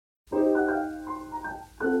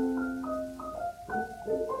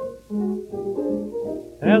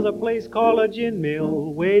There's a place called a gin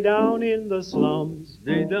mill way down in the slums.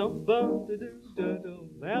 There's a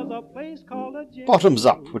place called a gin Bottoms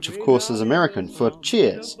Up, which of course is American for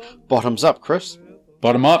cheers. Bottoms up, Chris.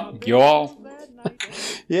 Bottom up, you all.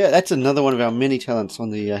 Yeah, that's another one of our many talents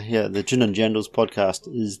on the Gin and Jandals podcast,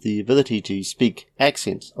 is the ability to speak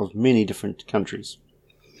accents of many different countries.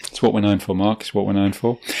 It's what we're known for, Mark. It's what we're known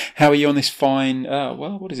for. How are you on this fine,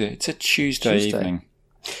 what is it? It's a Tuesday evening.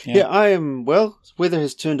 Yeah, I am, well, weather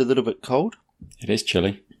has turned a little bit cold. It is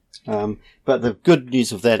chilly. But the good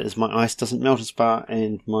news of that is my ice doesn't melt as far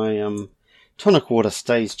and my tonic water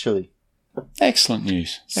stays chilly. Excellent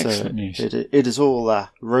news. Excellent news. It is all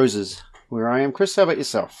roses where I am. Chris, how about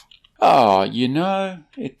yourself? Oh,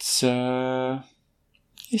 it's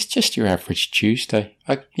just your average Tuesday.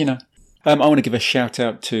 I want to give a shout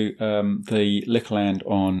out to the Liquorland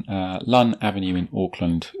on Lunn Avenue in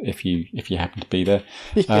Auckland. If you happen to be there,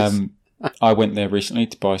 Yes. I went there recently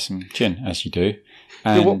to buy some gin, as you do.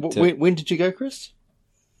 And when did you go, Chris?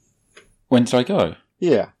 when did I go?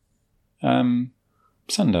 Yeah,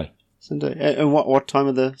 Sunday. Sunday. And what time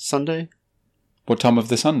of the Sunday? What time of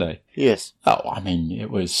the Sunday? Yes. Oh, I mean, it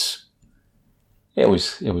was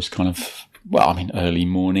kind of, early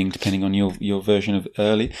morning, depending on your version of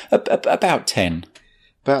early. About 10.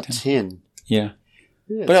 About 10. Yeah.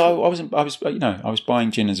 Yes. But I was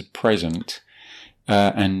buying gin as a present,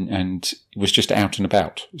 and was just out and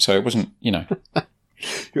about. So it wasn't,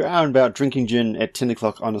 You're out and about drinking gin at 10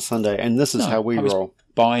 o'clock on a Sunday, and this is how we roll.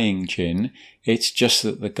 Buying gin. It's just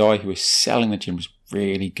that the guy who was selling the gin was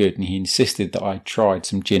really good, and he insisted that I tried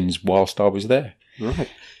some gins whilst I was there. Right.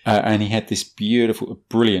 And he had this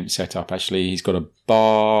brilliant setup. Actually, he's got a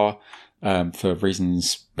bar. For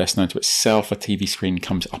reasons best known to itself, a TV screen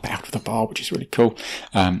comes up out of the bar, which is really cool.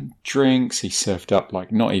 Drinks, he served up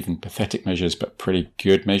like not even pathetic measures, but pretty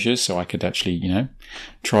good measures, so I could actually,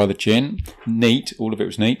 try the gin. Neat, all of it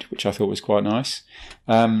was neat, which I thought was quite nice.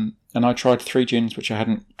 And I tried 3 gins, which I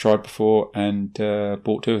hadn't tried before, and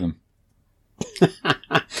bought 2 of them.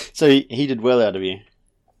 So he did well out of you.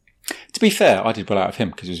 To be fair, I did well out of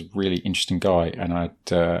him because he was a really interesting guy, and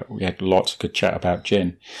we had lots of good chat about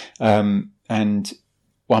gin. The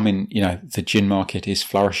gin market is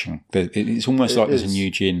flourishing. It's almost like there's a new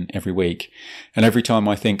gin every week, and every time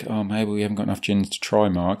I think, oh, maybe we haven't got enough gins to try,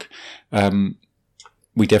 Mark,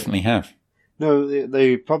 we definitely have. No,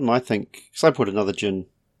 the problem I think, because I put another gin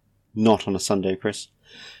not on a Sunday, Chris.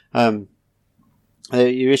 The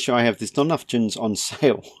issue I have, there's not enough gins on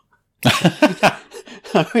sale.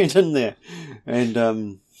 I went in there, and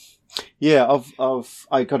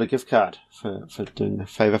I got a gift card for doing a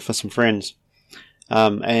favour for some friends,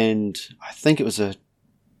 and I think it was it's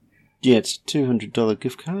a $200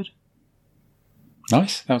 gift card.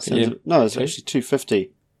 Nice. No, it's actually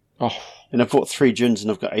 $250. Oh, and I bought 3 gins, and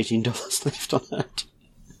I've got $18 left on it.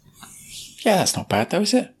 Yeah, that's not bad though,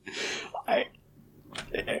 is it?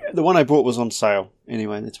 The one I bought was on sale.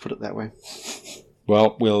 Anyway, let's put it that way.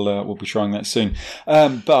 Well, we'll be trying that soon.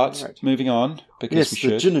 But right. Moving on, because we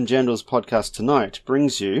should. The Gin and Jandals podcast tonight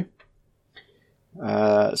brings you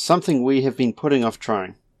something we have been putting off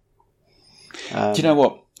trying. Do you know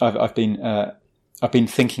what? I've been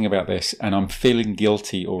thinking about this, and I'm feeling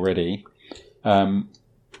guilty already,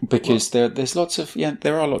 because there are lots of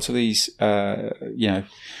these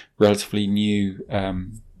relatively new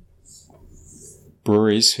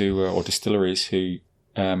breweries or distilleries who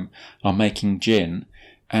are making gin,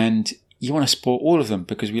 and you want to support all of them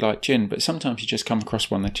because we like gin, but sometimes you just come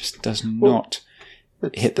across one that just does not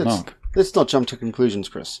hit the mark. Let's not jump to conclusions,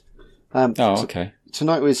 Chris. Okay.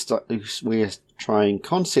 Tonight we're trying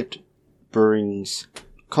Concept Brewing's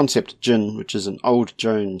Concept Gin, which is an Old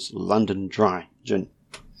Jones London Dry gin.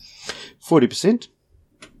 40%.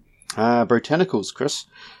 Botanicals, Chris.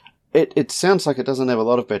 It sounds like it doesn't have a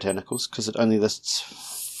lot of botanicals because it only lists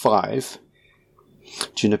 5.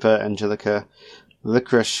 Juniper, angelica,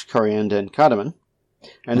 licorice, coriander, and cardamom.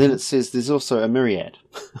 And then it says there's also a myriad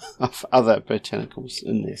of other botanicals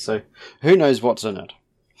in there. So who knows what's in it?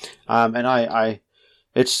 And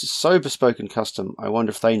it's so bespoke and custom, I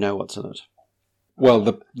wonder if they know what's in it. Well,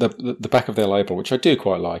 the back of their label, which I do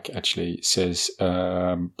quite like, actually says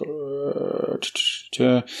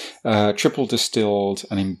triple distilled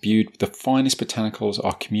and imbued with the finest botanicals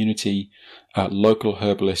our community, local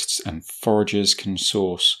herbalists and foragers can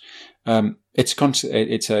source. It's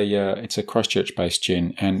a Christchurch-based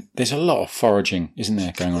gin, and there's a lot of foraging, isn't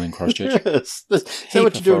there, going on in Christchurch? Yes. Is that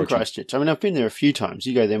what you do in Christchurch? I mean, I've been there a few times.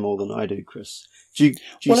 You go there more than I do, Chris. Do you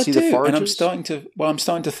see the foragers? And I'm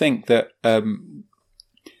starting to think that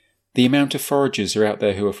the amount of foragers are out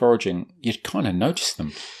there who are foraging, you'd kind of notice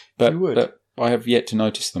them. But I have yet to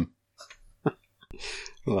notice them.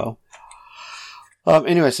 Well.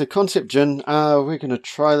 Anyway, so Concept Gin, we're going to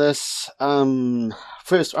try this.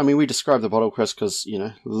 First, I mean, we described the bottle, Chris, because,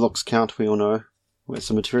 looks count, we all know. It's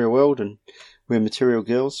a material world, and we're material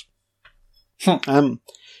girls.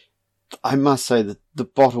 I must say that the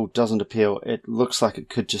bottle doesn't appeal. It looks like it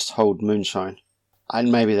could just hold moonshine.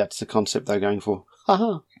 And maybe that's the concept they're going for.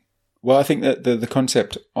 Haha. Well, I think that the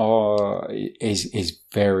concept is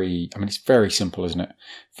very... I mean, it's very simple, isn't it?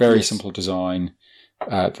 Very simple design.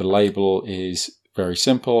 The label is very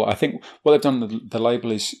simple. I think what they've done, the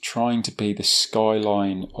label is trying to be the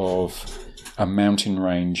skyline of a mountain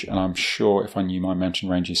range, and I'm sure if I knew my mountain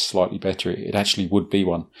range is slightly better, it actually would be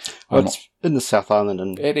one. Well, it's in the South Island.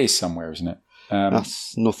 And it is somewhere, isn't it?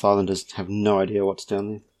 Us North Islanders have no idea what's down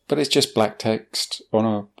there. But it's just black text on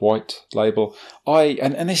a white label.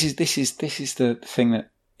 And this is the thing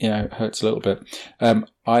that hurts a little bit.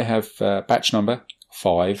 I have batch number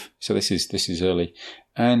 5, so this is early,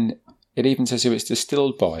 and it even says who it's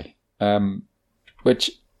distilled by,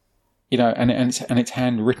 which and it's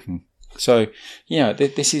handwritten. So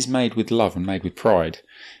this is made with love and made with pride.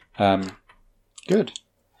 Good.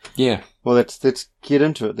 Yeah. Well, let's get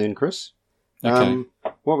into it then, Chris. Okay.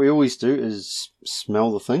 What we always do is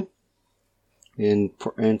smell the thing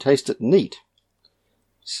and taste it neat.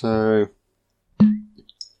 So,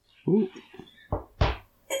 ooh.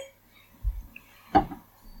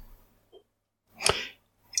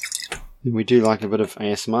 We do like a bit of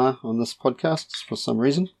ASMR on this podcast for some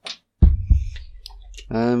reason.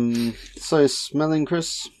 So smelling,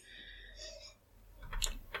 Chris.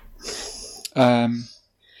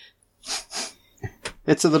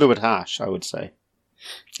 It's a little bit harsh, I would say.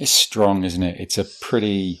 It's strong, isn't it? It's a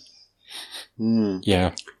pretty...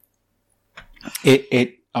 Yeah.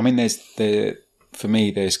 I mean, for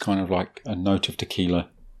me, there's kind of like a note of tequila.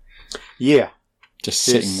 Yeah. Just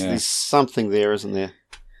sitting there. There's something there, isn't there?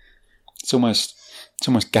 It's almost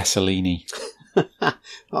gasoline-y.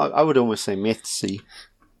 I would almost say methsy.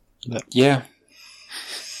 Yeah.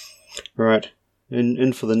 Right.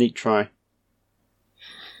 In for the neat try.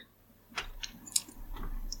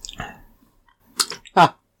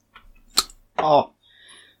 Ha! Oh.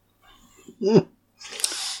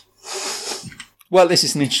 Well, this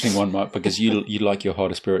is an interesting one, Mike, because you like your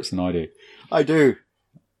harder spirits than I do. I do.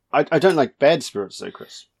 I don't like bad spirits, though,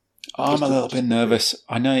 Chris. I'm a little bit nervous.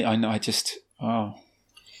 I know. I just... Oh.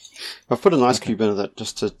 I've put an ice cube into that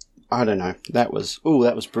just to... I don't know. That was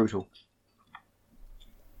brutal.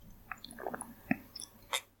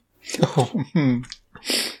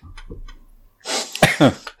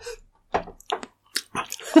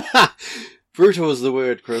 Brutal is the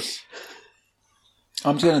word, Chris.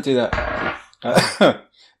 I'm just going to do that.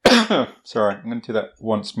 Sorry, I'm going to do that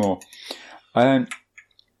once more. I'm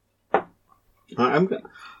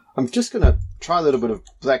just going to try a little bit of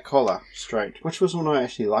Black Collar straight, which was one I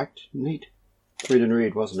actually liked. Neat. Read and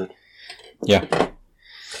Read, wasn't it? Yeah.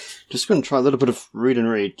 Just going to try a little bit of Read and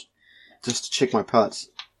Read, just to check my palate's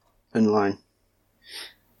in line.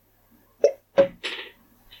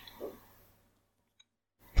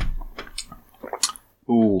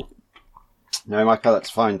 Ooh. No, my palate's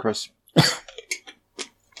fine, Chris.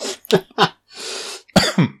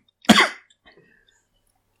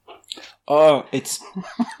 Oh, it's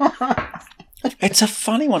a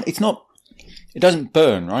funny one. It doesn't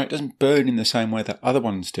burn, right? It doesn't burn in the same way that other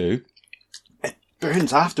ones do. It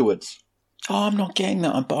burns afterwards. Oh, I'm not getting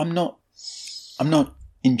that, but I'm not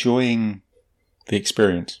enjoying the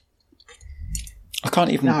experience. I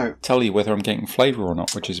can't even tell you whether I'm getting flavour or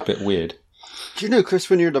not, which is a bit weird. Do you know, Chris,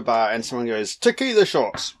 when you're at a bar and someone goes, tequila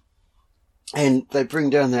shots, and they bring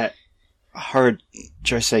down that horrid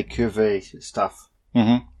Jose Cuervo stuff,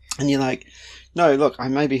 mm-hmm. and you're like, no, look, I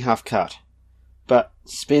may be half cut, but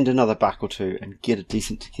spend another $1 or $2 and get a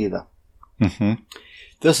decent tequila. Mm-hmm.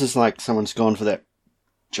 This is like someone's gone for that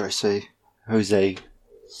Jose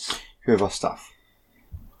Cuervo stuff.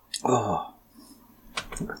 Oh.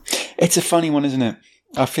 It's a funny one, isn't it?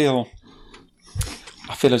 I feel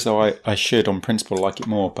as though I should, on principle, like it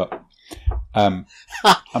more, but I'm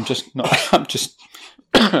just not. I'm just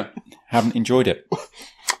haven't enjoyed it.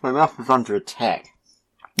 My mouth is under attack.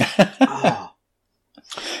 Oh.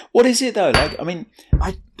 What is it though? Like, I mean,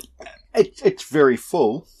 it's very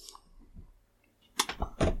full.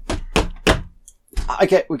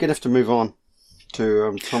 Okay, we're gonna have to move on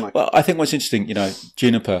to tonic. Well, I think what's interesting,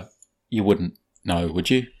 juniper, you wouldn't know, would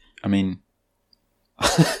you? I mean,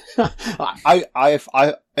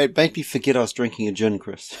 It made me forget I was drinking a gin,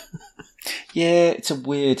 Chris. Yeah, it's a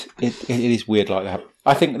weird. It is weird like that.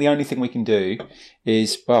 I think the only thing we can do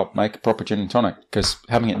is, well, make a proper gin and tonic, because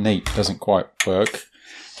having it neat doesn't quite work.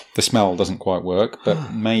 The smell doesn't quite work,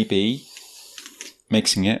 but maybe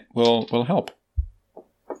mixing it will help.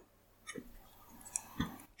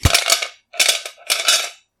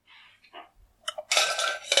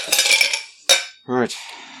 Right.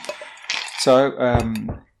 So,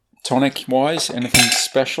 tonic-wise, anything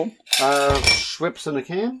special? Schweppes in a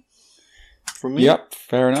can. From me. Yep,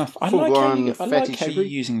 fair enough. I like how fatty you're sugary.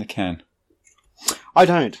 using the can. I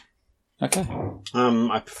don't. Okay.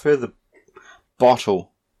 I prefer the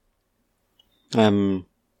bottle.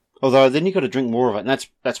 Although then you got to drink more of it, and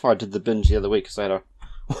that's why I did the binge the other week, because I had a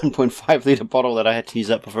 1.5 litre bottle that I had to use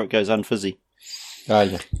up before it goes unfizzy.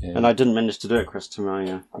 Yeah. And I didn't manage to do it, Chris, to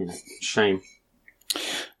my shame.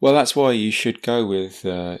 Well, that's why you should go with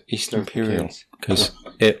East Imperial, because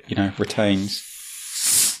it retains.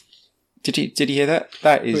 Did you hear that?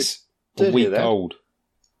 That is a week old.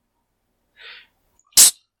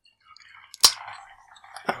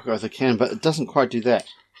 I've got the can, but it doesn't quite do that.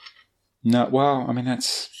 No, well, I mean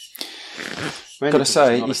that's. Maybe Got to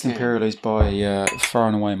say, it's East not a can. Imperial is by far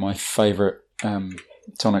and away my favourite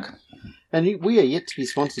tonic. And we are yet to be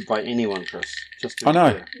sponsored by anyone, Chris. Just to I be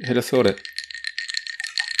know. clear. Who'd have thought it?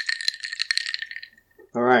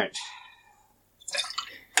 All right,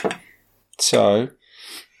 So,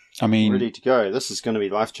 I mean, ready to go. This is going to be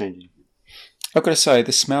life changing. I've got to say,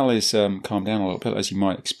 the smell is calmed down a little bit, as you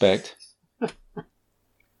might expect.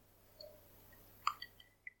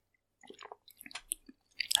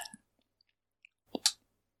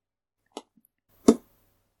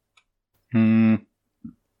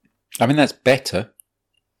 I mean, that's better.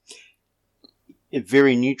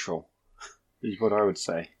 Very neutral, is what I would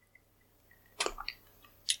say.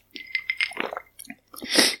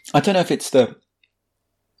 I don't know if it's the...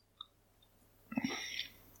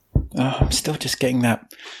 I'm still just getting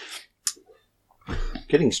that...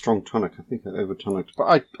 Getting strong tonic. I think I over tonicked,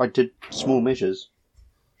 but I did small measures.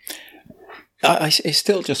 It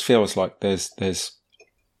still just feels like there's...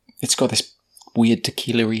 It's got this weird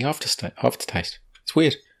tequila-y aftertaste. It's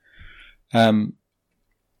weird.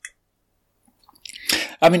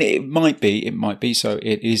 I mean, it might be. So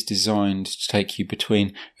it is designed to take you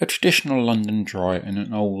between a traditional London Dry and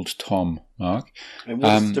an Old Tom, Mark. And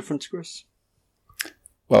what's the difference, Chris?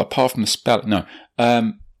 Well, apart from the spell, no.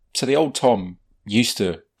 So the Old Tom used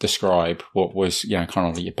to describe what was, kind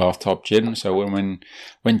of like your bathtub gin. So when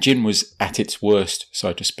gin was at its worst,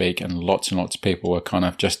 so to speak, and lots of people were kind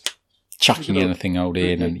of just chucking anything old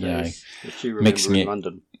in and mixing it.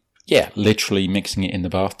 London. Yeah, literally mixing it in the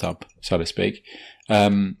bathtub, so to speak.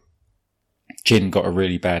 Gin got a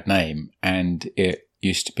really bad name, and it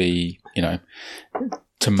used to be,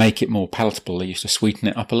 to make it more palatable, they used to sweeten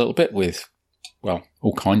it up a little bit with, well,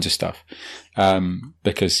 all kinds of stuff.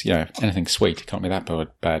 Because, anything sweet, it can't be that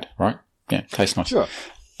bad, right? Yeah, tastes nice. Sure.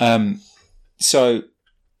 So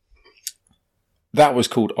that was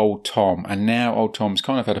called Old Tom, and now Old Tom's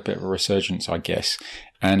kind of had a bit of a resurgence, I guess,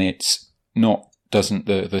 and it's not...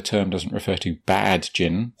 the term doesn't refer to bad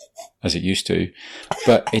gin as it used to,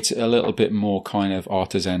 but it's a little bit more kind of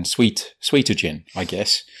artisan sweeter gin, I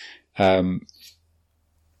guess. No,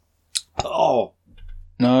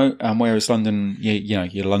 whereas London,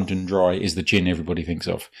 your London Dry is the gin everybody thinks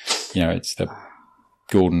of. It's the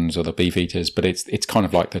Gordons or the Beefeaters, but it's kind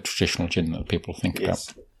of like the traditional gin that people think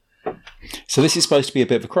about. So this is supposed to be a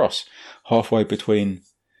bit of a cross, halfway between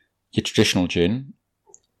your traditional gin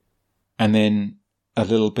and then a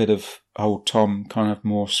little bit of Old Tom, kind of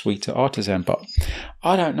more sweeter artisan. But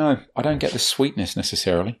I don't know. I don't get the sweetness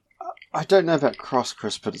necessarily. I don't know about cross,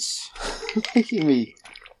 Chris, but it's making me...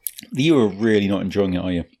 You are really not enjoying it,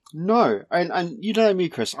 are you? No, and you know me,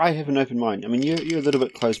 Chris. I have an open mind. I mean, you're a little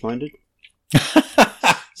bit closed-minded.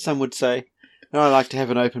 Some would say. No, I like to have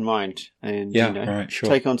an open mind and right, sure.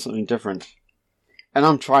 Take on something different. And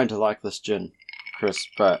I'm trying to like this gin, Chris,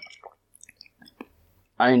 but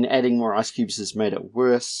adding more ice cubes has made it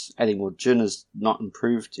worse. Adding more gin has not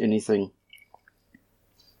improved anything.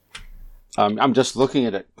 I'm just looking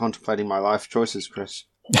at it, contemplating my life choices, Chris.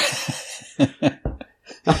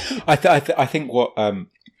 I think what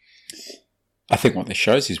this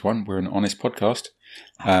shows is, one, we're an honest podcast.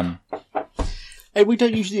 And we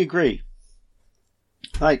don't usually agree.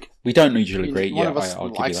 We don't usually agree. One of us I'll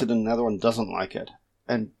likes give it and the other one doesn't like it.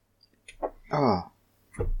 And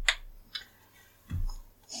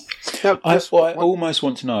Now, I almost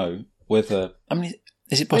want to know whether,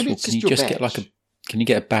 is it possible? Can you just get can you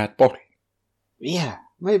get a bad bottle? Yeah,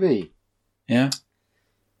 maybe. Yeah.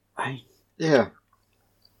 Yeah.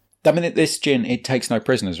 I mean, this gin, it takes no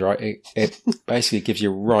prisoners, right? It basically gives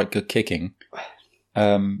you a right good kicking.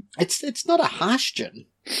 It's not a harsh gin.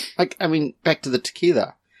 Like, I mean, back to the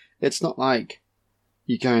tequila. It's not like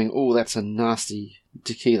you're going, oh, that's a nasty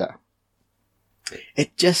tequila.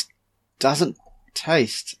 It just doesn't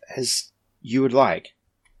taste as you would like.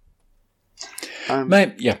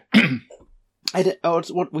 Maybe, yeah. We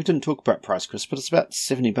didn't talk about price, Chris, but it's about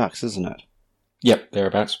 $70, isn't it? Yep,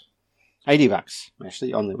 thereabouts. $80,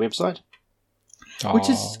 actually, on their website. Which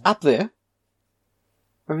is up there.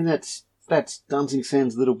 I mean, that's Dancing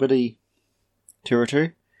Sands' little bitty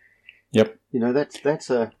territory. Yep. You know, that's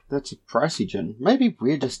a pricey gin. Maybe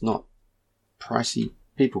we're just not pricey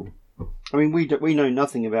people. I mean, we know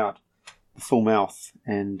nothing about the full mouth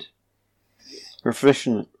and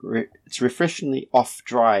it's refreshingly off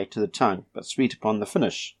dry to the tongue, but sweet upon the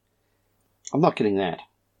finish. I'm not getting that.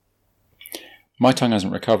 My tongue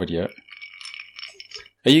hasn't recovered yet.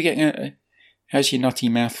 Are you getting how's your nutty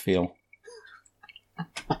mouth feel?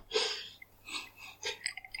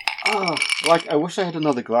 Like, I wish I had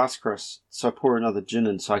another glass, Chris, so I pour another gin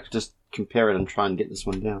in so I could just compare it and try and get this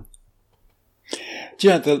one down. Do you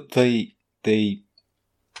know the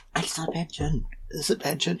It's not a bad gin. Is it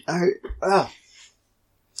bad gin? Oh.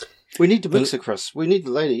 We need to mix it, Chris. We need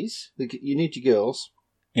the ladies. You need your girls.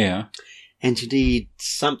 Yeah. And you need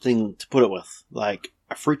something to put it with, like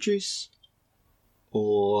a fruit juice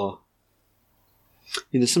or,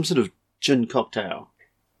 some sort of gin cocktail.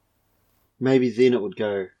 Maybe then it would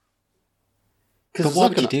go. But why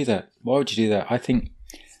would you do that? Why would you do that? I think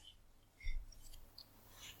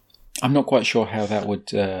I'm not quite sure how that would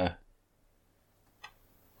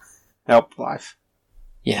help life.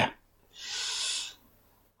 Yeah.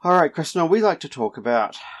 All right, Chris. Now we like to talk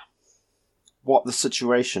about what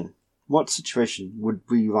situation would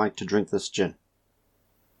we like to drink this gin?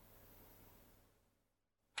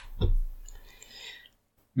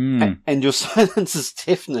 And your silence is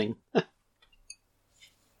deafening.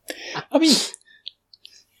 I mean,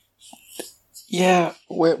 yeah.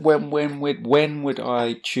 When would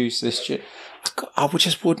I choose this gin? I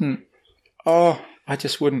just wouldn't. Oh, I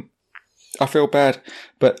just wouldn't. I feel bad,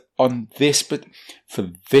 but for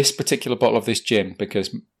this particular bottle of this gin, because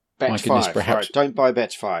batch my goodness, 5. perhaps Right, don't buy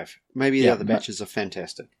batch 5. Maybe the other batches are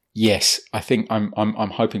fantastic. Yes, I think I'm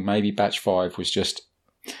hoping maybe batch 5 was just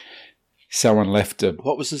someone left a.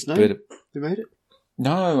 What was his name? Who made it?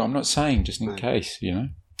 No, I'm not saying, just in case, I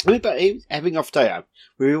mean, but having off day,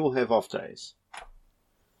 we all have off days,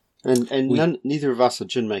 and neither of us are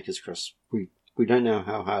gin makers, Chris. We don't know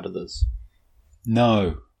how hard it is.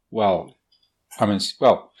 No, well,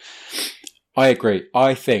 I agree.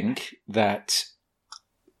 I think that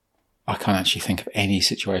I can't actually think of any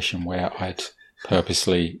situation where I'd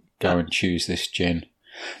purposely go and choose this gin.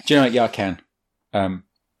 Do you know what? Yeah, I can.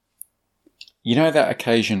 You know that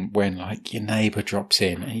occasion when, like, your neighbour drops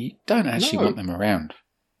in and you don't actually want them around?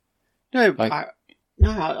 No,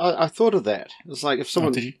 I thought of that. It's like if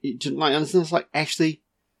someone you didn't like anything, it's like, actually,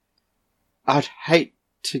 I'd hate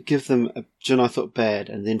to give them a gin I thought bad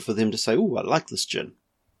and then for them to say, oh, I like this gin.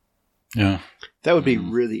 Yeah. That would be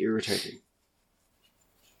really irritating.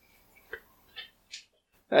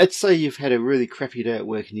 Let's say you've had a really crappy day at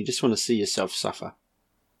work and you just want to see yourself suffer.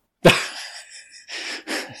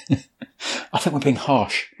 I think we're being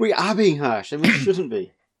harsh. We are being harsh, and we shouldn't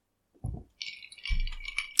be.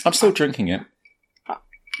 I'm still drinking it.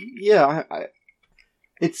 Yeah,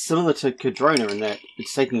 it's similar to Cadrona in that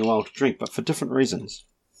it's taking a while to drink, but for different reasons.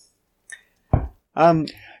 Do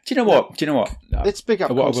you know what? Let's pick up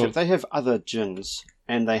concept. They have other gins,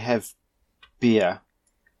 and they have beer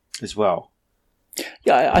as well.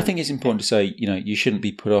 Yeah, I think it's important to say, you shouldn't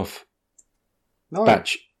be put off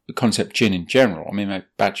batch concept gin in general. I mean,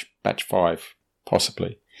 batch 5,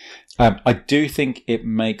 possibly. I do think it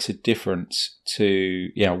makes a difference to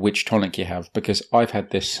which tonic you have, because I've had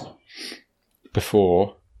this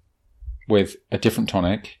before with a different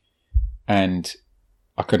tonic and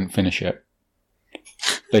I couldn't finish it.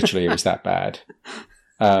 Literally, it was that bad.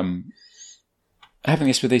 Having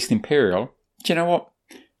this with East Imperial, do you know what?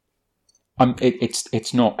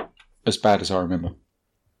 It's not as bad as I remember.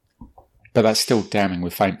 But that's still damning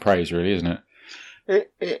with faint praise, really, isn't it?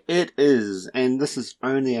 It is, and this is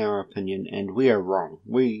only our opinion, and we are wrong.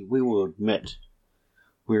 We will admit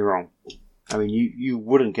we're wrong. I mean, you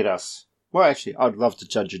wouldn't get us. Well, actually, I'd love to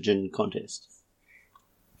judge a gin contest.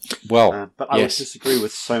 Well, but I would disagree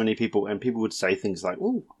with so many people, and people would say things like,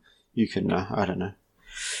 "Oh, you can, I don't know,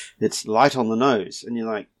 it's light on the nose," and you're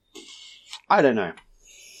like, "I don't know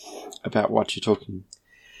about what you're talking."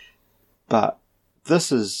 But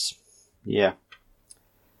this is,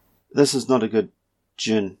 This is not a good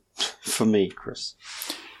gin for me, Chris.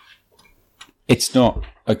 It's not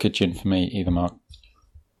a good gin for me either, Mark.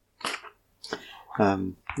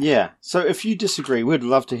 Yeah, so if you disagree, we'd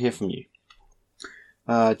love to hear from you.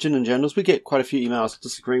 Gin and Jandals, we get quite a few emails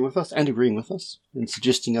disagreeing with us and agreeing with us and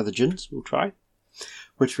suggesting other gins we'll try,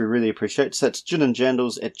 which we really appreciate. So that's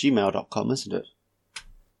ginandjandals@gmail.com, isn't it?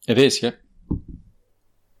 It is, yep.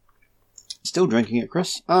 Still drinking it,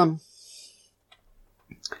 Chris.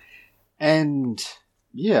 And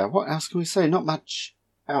yeah, what else can we say? Not much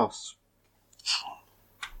else.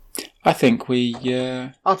 I think we...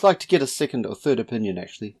 I'd like to get a second or third opinion,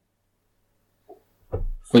 actually.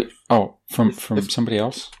 Wait, from somebody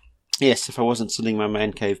else? Yes, if I wasn't sitting in my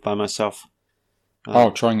man cave by myself.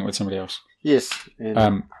 Trying it with somebody else. Yes.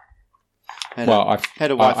 And I've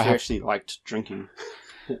had a wife who actually liked drinking.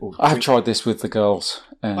 I have tried this with the girls.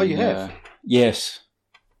 And, you have? Yes.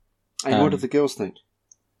 And what did the girls think?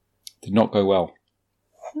 Did not go well.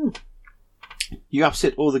 You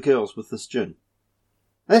upset all the girls with this gin.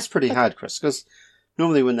 That's pretty hard, Chris, because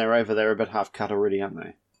normally when they're over, they're a bit half cut already, aren't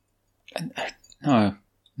they? No.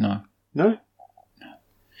 No?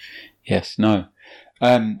 Yes, no.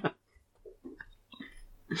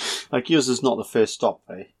 Like yours is not the first stop,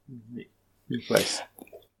 eh? Place.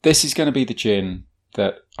 This is going to be the gin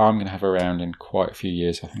that I'm going to have around in quite a few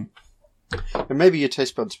years, I think. And maybe your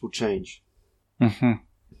taste buds will change. Mm-hmm.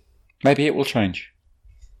 Maybe it will change.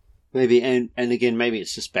 Maybe, and again, maybe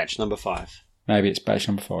it's just batch number 5. Maybe it's batch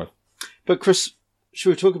number 5. But Chris, should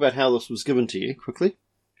we talk about how this was given to you quickly?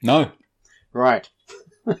 No. Right.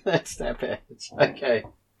 That's that bad. Okay.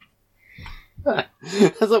 I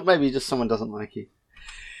thought maybe just someone doesn't like you.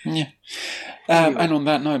 Yeah. Anyway. And on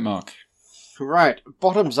that note, Mark. Right.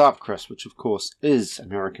 Bottoms Up, Chris, which of course is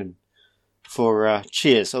American for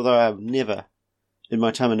cheers, although I've never, in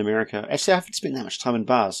my time in America, actually I haven't spent that much time in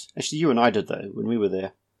bars. Actually, you and I did, though, when we were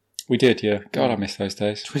there. We did, yeah. God, I miss those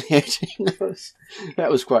days. 2018.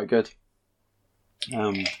 That was quite good.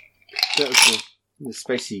 That was the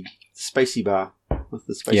spacey bar with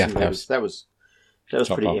the spacey neighbors. That was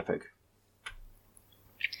pretty bar. epic.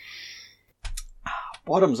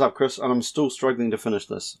 Bottoms Up, Chris, and I'm still struggling to finish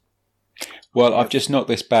this. Well, I've just knocked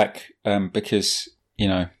this back because,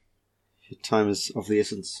 Time is of the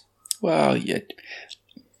essence. Well, yeah.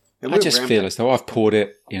 I just feel as though I've poured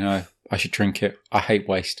it, I should drink it. I hate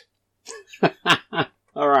waste.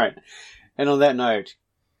 All right. And on that note,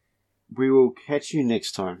 we will catch you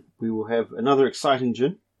next time. We will have another exciting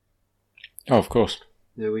gin. Oh, of course.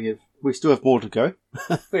 Yeah, we still have more to go.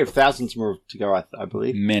 We have thousands more to go, I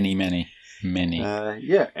believe. Many.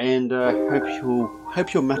 Yeah, and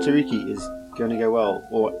hope your Matariki is going to go well,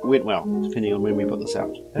 or went well, depending on when we put this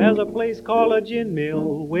out. There's a place called a gin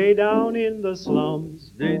mill way down in the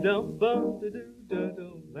slums. There's a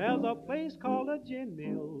place called a gin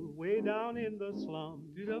mill way down in the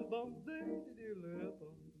slums.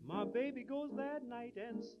 My baby goes that night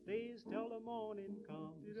and stays till the morning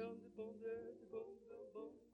comes.